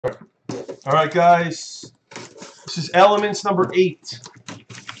All right, guys. This is Elements number 8.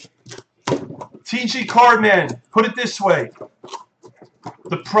 TG Cardman, put it this way.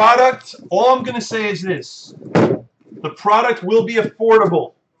 The product, all I'm going to say is this. The product will be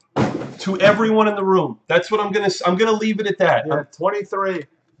affordable to everyone in the room. That's what I'm going to leave it at that. Yeah, 23.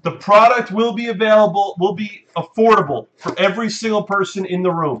 The product will be available, will be affordable for every single person in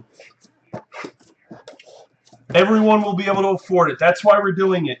the room. Everyone will be able to afford it. That's why we're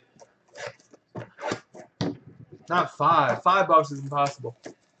doing it. Not $5. $5 is impossible.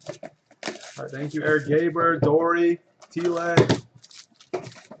 All right, thank you, Eric Gaber, Dory, Tile,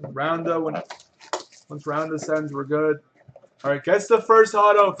 Rounda. Once Rounda sends, we're good. All right, gets the first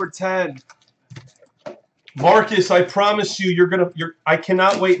auto for 10. Marcus, I promise you, I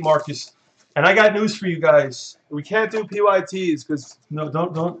cannot wait, Marcus. And I got news for you guys. We can't do PYTs because no,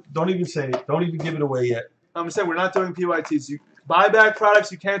 don't even say it. Don't even give it away yet. I'm saying we're not doing PYTs. You buyback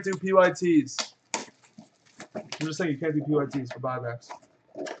products, you can't do PYTs. I'm just saying you can't do PYTs for buybacks.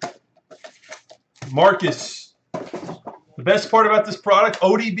 Marcus, the best part about this product,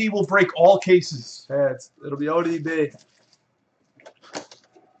 ODB will break all cases. Yeah, it'll be ODB.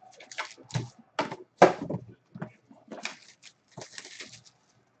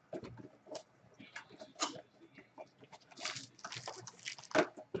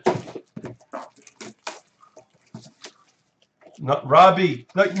 No, Robbie,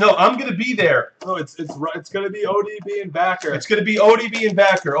 no, I'm gonna be there. No, it's gonna be ODB and backer. It's gonna be ODB and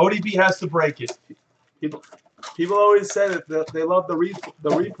backer. ODB has to break it. People always say that they love the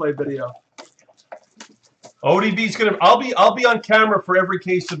replay video. ODB's gonna. I'll be on camera for every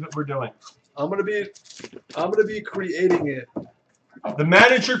case of it we're doing. I'm gonna be creating it. The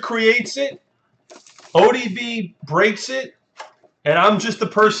manager creates it. ODB breaks it. And I'm just the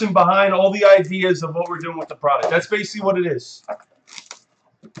person behind all the ideas of what we're doing with the product. That's basically what it is.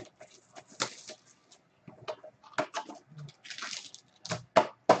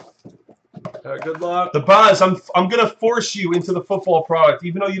 Good luck. The Boz, I'm gonna force you into the football product.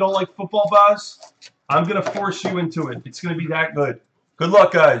 Even though you don't like football, Boz, I'm gonna force you into it. It's gonna be that good. Good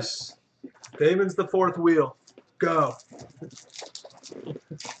luck, guys. Damon's the fourth wheel. Go.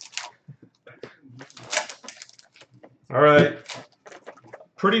 All right.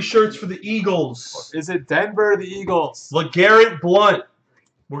 Pretty shirts for the Eagles. Is it Denver or the Eagles? LeGarrette Blount.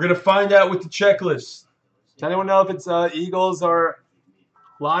 We're going to find out with the checklist. Does anyone know if it's Eagles or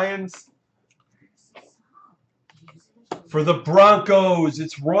Lions? For the Broncos,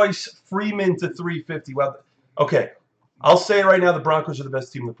 it's Royce Freeman to 350. Well, okay. I'll say it right now, the Broncos are the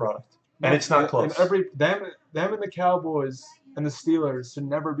best team in the product. And it's not close. And them and the Cowboys and the Steelers should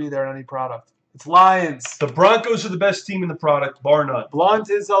never be there in any product. It's Lions. The Broncos are the best team in the product, bar none. Blunt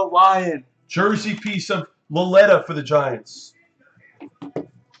is a Lion. Jersey piece of Loletta for the Giants.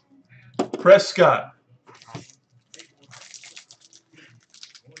 Prescott.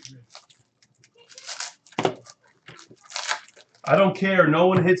 I don't care. No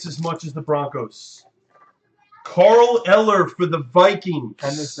one hits as much as the Broncos. Carl Eller for the Vikings.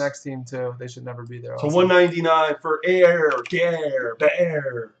 And this next team, too. They should never be there. So 199 for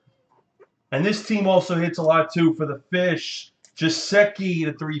Bear. And this team also hits a lot, too, for the Fish. Jaceki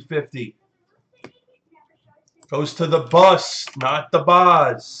to 350. Goes to the Bus, not the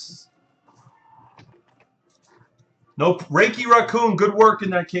Boz. Nope. Reiki Raccoon, good work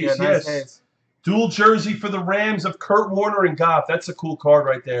in that case, yeah, nice yes. case. Dual jersey for the Rams of Kurt Warner and Goff. That's a cool card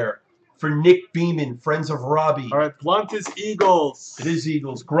right there. For Nick Beeman, friends of Robbie. All right, Blunt is Eagles. It is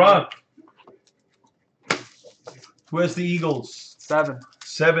Eagles. Gronk. Who has the Eagles? 7.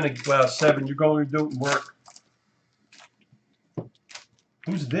 7. Wow, 7. You're going to do work.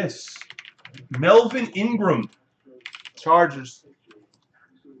 Who's this? Melvin Ingram. Chargers.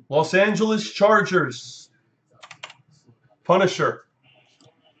 Los Angeles Chargers. Punisher.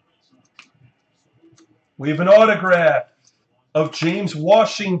 We have an autograph of James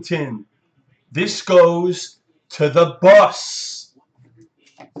Washington. This goes to the Bus.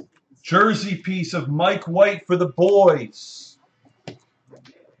 Jersey piece of Mike White for the boys.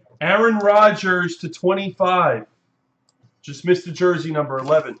 Aaron Rodgers to 25. Just missed the jersey number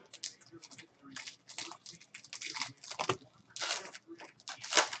 11.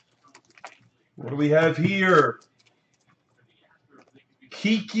 What do we have here?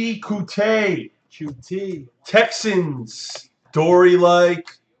 Kiki Kute. QT. Texans. Dory like.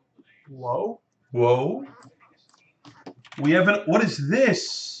 Whoa. Whoa. We have an. What is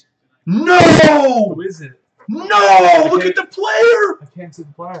this? No! Who is it? No! Look at the player! I can't see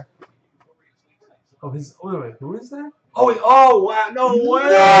the player. Oh, wait, who is that? Oh, wow, no way! No!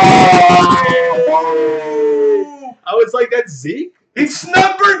 I was like, that's Zeke? It's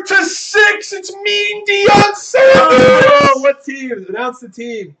numbered to 6. It's Mean Deion Sanders. Oh, what team? Announce the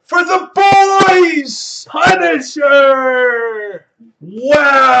team. For the boys. Punisher.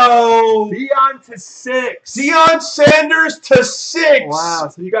 Wow. Deion to 6. Deion Sanders to 6. Wow.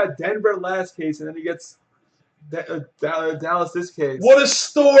 So you got Denver last case, and then he gets Dallas this case. What a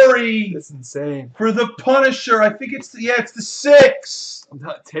story. That's insane. For the Punisher, I think it's it's the 6.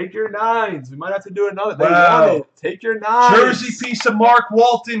 Take your 9s. We might have to do another. Wow. They want it. Take your 9s. Jersey piece of Mark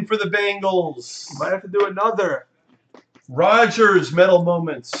Walton for the Bengals. We might have to do another. Rodgers medal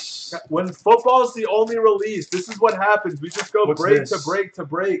moments. When football's the only release, this is what happens. We just go What's break this? to break to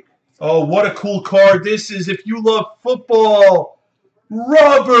break. Oh, what a cool card this is. If you love football,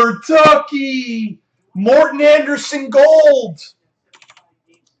 Rubber Ducky. Morton Anderson Gold.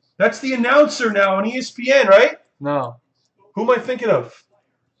 That's the announcer now on ESPN, right? No. Who am I thinking of?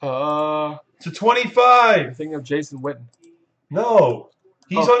 It's a You're 25. thinking of Jason Witten. No.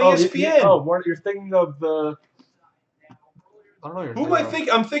 He's on ESPN. You're thinking of the. I don't know. Who am I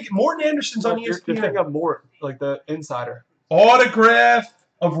thinking? I'm thinking Morton Anderson's on You're ESPN. thinking of Mort, like the insider. Autograph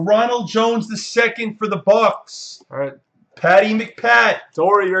of Ronald Jones II for the Bucks. All right. Patty McPat.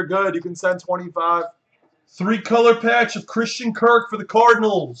 Dory, you're good. You can send 25. 3-color patch of Christian Kirk for the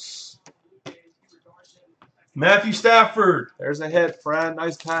Cardinals. Matthew Stafford. There's a hit, friend.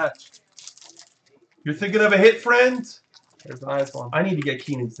 Nice patch. You're thinking of a hit, friend? There's a nice one. I need to get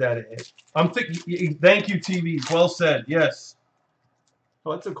Keenan's dad a hit. I'm thinking. Thank you, TVs. Well said. Yes.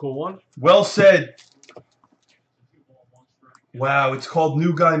 Oh, that's a cool one. Well said. Wow, it's called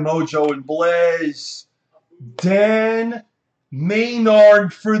New Guy Mojo and Blaze. Dan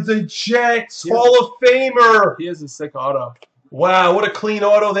Maynard for the Jets. Hall of Famer. He has a sick auto. Wow, what a clean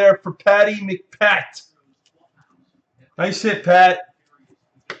auto there for Patty McPat. Nice hit, Pat.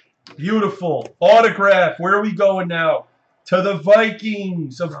 Beautiful. Autograph. Where are we going now? To the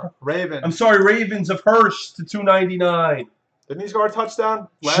Vikings of Raven. I'm sorry, Ravens of Hurst to 299. Didn't he score a touchdown?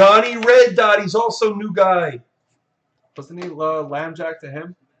 Johnny Red Dot. He's also new guy. Wasn't he Lambjack to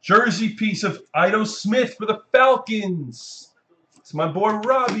him? Jersey piece of Ito Smith for the Falcons. It's my boy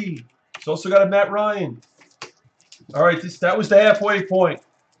Robbie. He's also got a Matt Ryan. All right, that was the halfway point.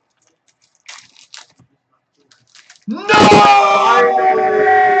 No!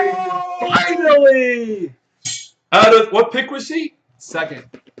 Finally! Out of what pick was he? Second.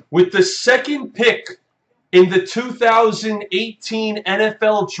 With the second pick in the 2018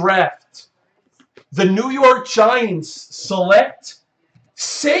 NFL Draft, the New York Giants select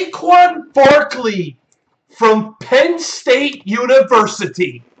Saquon Barkley from Penn State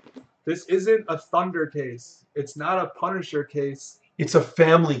University. This isn't a Thunder case. It's not a Punisher case. It's a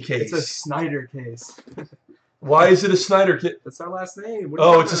family case. It's a Snyder case. Why is it a Snyder case? That's our last name. What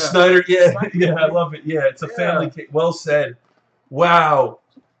are you Oh, it's a talking about? Snyder. Yeah, Snyder. yeah, I love it. Yeah, it's a family case. Well said. Wow.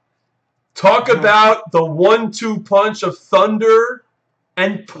 Talk about the 1-2 punch of Thunder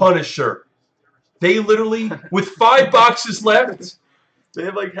and Punisher. They literally, with 5 boxes left, They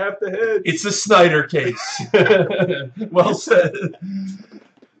have like half the heads. it's a Snyder case. Well said.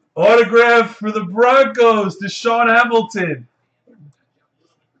 Autograph for the Broncos, Deshaun Hamilton.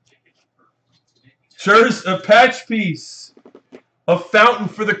 A patch piece. A fountain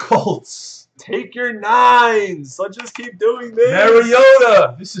for the Colts. Take your 9s. Let's just keep doing this.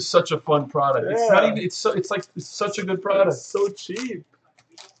 Mariota. This is such a fun product. It's Yeah. not even. It's such a good product. It's so cheap.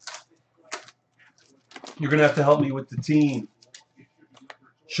 You're gonna have to help me with the team.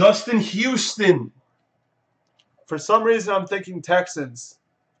 Justin Houston. For some reason, I'm thinking Texans.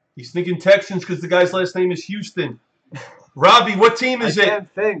 He's thinking Texans because the guy's last name is Houston. Robbie, what team is I it?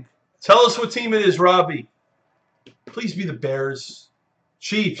 can't think. Tell us what team it is, Robbie. Please be the Bears.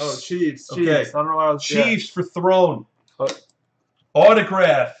 Chiefs. Oh, Chiefs. Chiefs. Okay. I don't know why I was. Chiefs for Throne. Oh.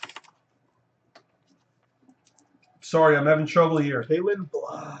 Autograph. Sorry, I'm having trouble here. Kalen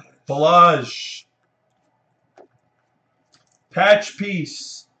Blah. Balaj. Patch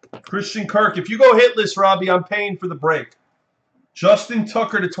piece. Christian Kirk. If you go hitless, Robbie, I'm paying for the break. Justin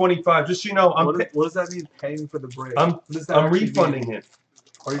Tucker to 25. Just so you know, What does that mean? Paying for the break. I'm What does that actually refunding mean? him.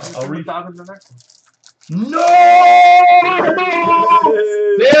 Or you just I'll going to the next one? No!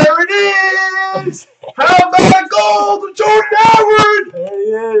 There it is! How about a goal to Jordan Howard? There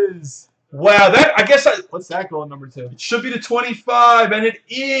he is. Wow, that I guess What's that goal number 2? it should be the 25, and it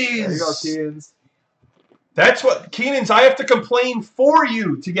is. There you go, Keans. That's what Keenan's. I have to complain for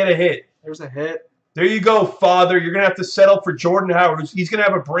you to get a hit. There's a hit. There you go, Father. You're gonna have to settle for Jordan Howard. He's gonna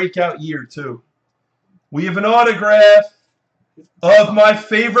have a breakout year too. We have an autograph of my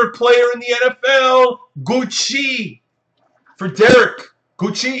favorite player in the NFL, Gucci, for Derek.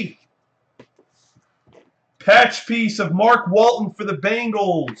 Gucci. Patch piece of Mark Walton for the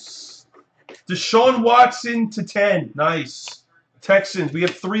Bengals. Deshaun Watson to 10. Nice. Texans. We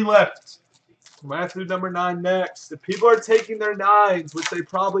have 3 left. We're going to have to do number 9 next. If people are taking their 9s, which they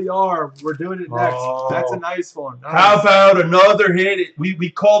probably are, we're doing it next. Oh. That's a nice one. Nice. How about another hit? We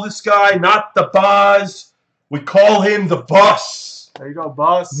call this guy not the Boz. We call him the Bus. There you go,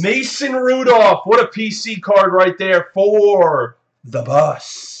 Bus. Mason Rudolph. What a PC card right there for the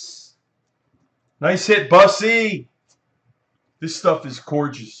Bus. Nice hit, Bussy. This stuff is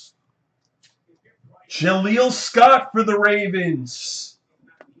gorgeous. Jaleel Scott for the Ravens.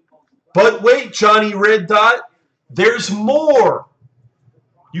 But wait, Johnny Red Dot, there's more.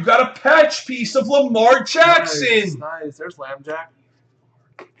 You got a patch piece of Lamar Jackson. Nice. There's Lambjack.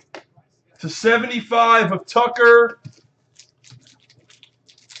 To 75 of Tucker.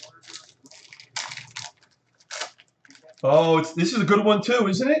 Oh, this is a good one too,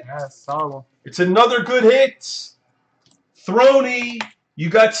 isn't it? Yeah, solid one. It's another good hit. Throny. You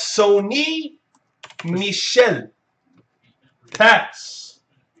got Sony Michel. Pats.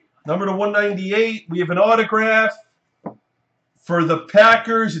 Number to 198. We have an autograph. For the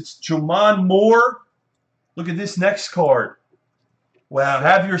Packers, it's Jamon Moore. Look at this next card. Wow,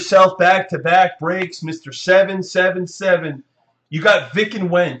 have yourself back-to-back breaks, Mr. 777. You got Vic and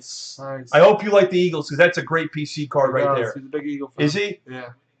Wentz. Nice. I hope you like the Eagles because that's a great PC card right there. He's a big Eagle fan. Is he? Yeah.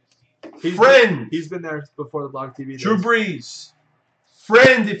 He's been there before the Block TV days. Drew Brees.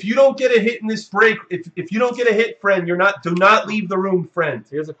 Friend, if you don't get a hit in this break, if you don't get a hit, friend, do not leave the room, friend.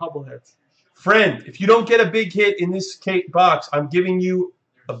 Here's a couple hits. Friend, if you don't get a big hit in this box, I'm giving you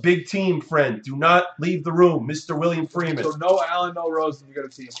a big team, friend. Do not leave the room, Mr. William Freeman. So no Allen, no Rosen, you got a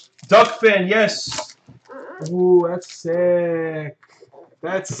team. Duck fan, yes. Ooh, that's sick.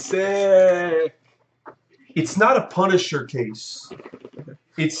 That's sick. It's not a Punisher case.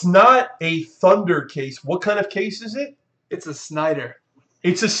 It's not a Thunder case. What kind of case is it? It's a Snyder.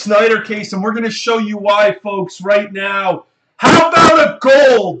 It's a Snyder case, and we're going to show you why, folks, right now. How about a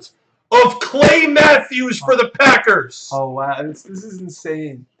gold of Clay Matthews for the Packers? Oh, wow. This is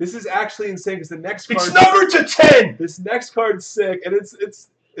insane. This is actually insane because the next card... It's number to 10. This next card's sick, and it's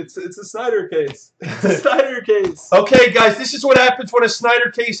a Snyder case. It's a Snyder case. Okay, guys, this is what happens when a Snyder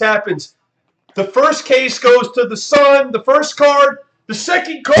case happens. The first case goes to the son, the first card. The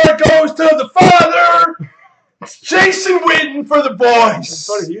second card goes to the father. It's Jason Witten for the boys. It's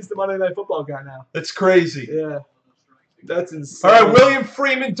funny. He's the Monday Night Football guy now. That's crazy. Yeah. That's insane. All right, William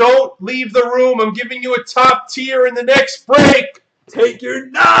Freeman, don't leave the room. I'm giving you a top tier in the next break. Take your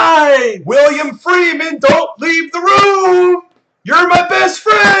 9. William Freeman, don't leave the room. You're my best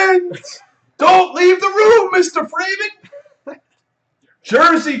friend. Don't leave the room, Mr. Freeman.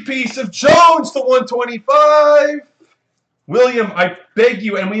 Jersey piece of Jones to 125. William, I beg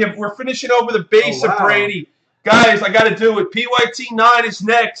you, and we're finishing over the base of Brady. Guys, I got to do it. PYT 9 is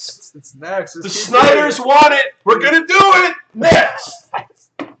next. It's next. The Snyders want it. We're going to do it next.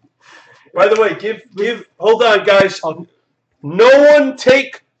 By the way, hold on, guys. No one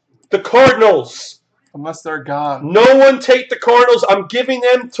take the Cardinals. Unless they're gone. No one take the Cardinals. I'm giving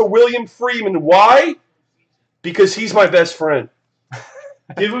them to William Freeman. Why? Because he's my best friend.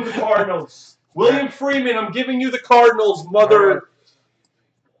 Give him the Cardinals. William Freeman, I'm giving you the Cardinals, mother. Right.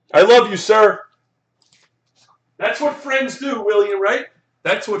 I love you, sir. That's what friends do, William, right?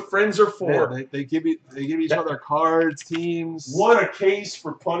 That's what friends are for. Yeah, they give each other cards, teams. What a case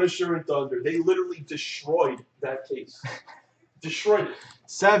for Punisher and Thunder. They literally destroyed that case. Destroyed it.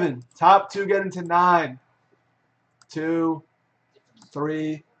 7. Top 2 get into 9. 2,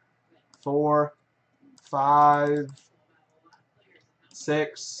 3, 4, 5,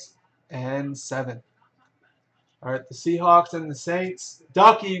 6, and 7. All right, the Seahawks and the Saints.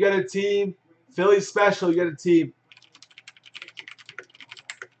 Ducky, you got a team. Philly Special, you got a team.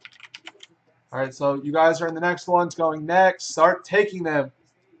 All right, so you guys are in the next ones going next. Start taking them.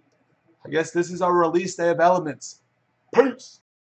 I guess this is our release day of elements. Peace.